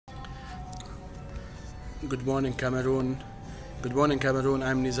Good morning, Cameroon. Good morning, Cameroon.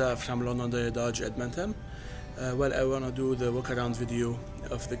 I'm Niza from London Dodge Edmonton. Well, I want to do the walk around video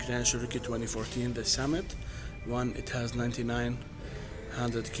of the Grand Cherokee 2014, the Summit one. It has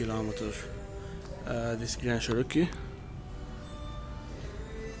 9,900 kilometers. This Grand Cherokee.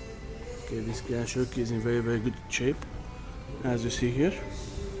 Okay, this Grand Cherokee is in very good shape, as you see here.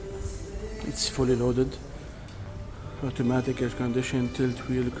 It's fully loaded. Automatic air conditioning, tilt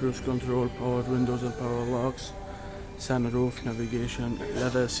wheel, cruise control, power windows and power locks, sunroof, navigation,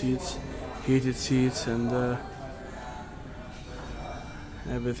 leather seats, heated seats, and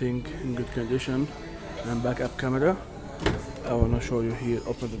everything in good condition. And backup camera. I want to show you here.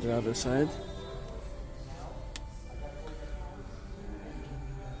 Open the driver's side.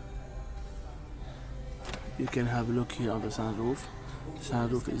 You can have a look here on the sunroof. The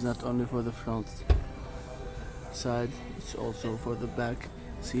sunroof is not only for the front side, it's also for the back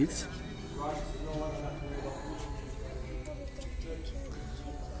seats.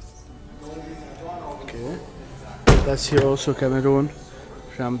 Okay, that's here also Cameroon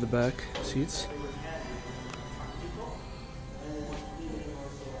from the back seats.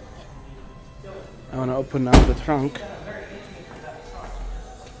 I want to open now the trunk.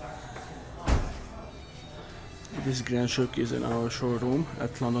 This Grand Cherokee is in our showroom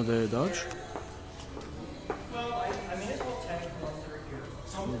at London Dodge.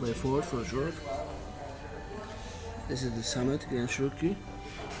 4x4 for sure. This is the Summit Grand Cherokee.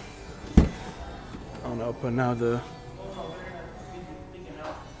 I want to open now the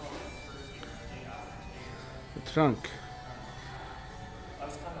trunk.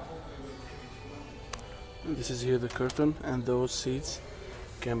 And this is here the curtain, and those seats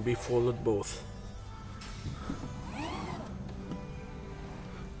can be folded both.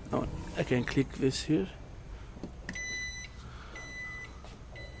 Oh, I can click this here.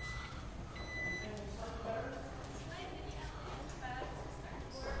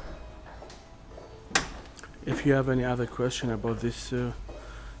 If you have any other question about this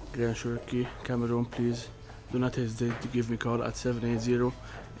Grand Cherokee Cameroon, please do not hesitate to give me a call at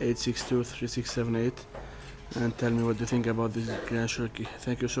 780-862-3678 and tell me what you think about this Grand Cherokee.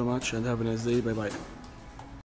 Thank you so much and have a nice day. Bye bye.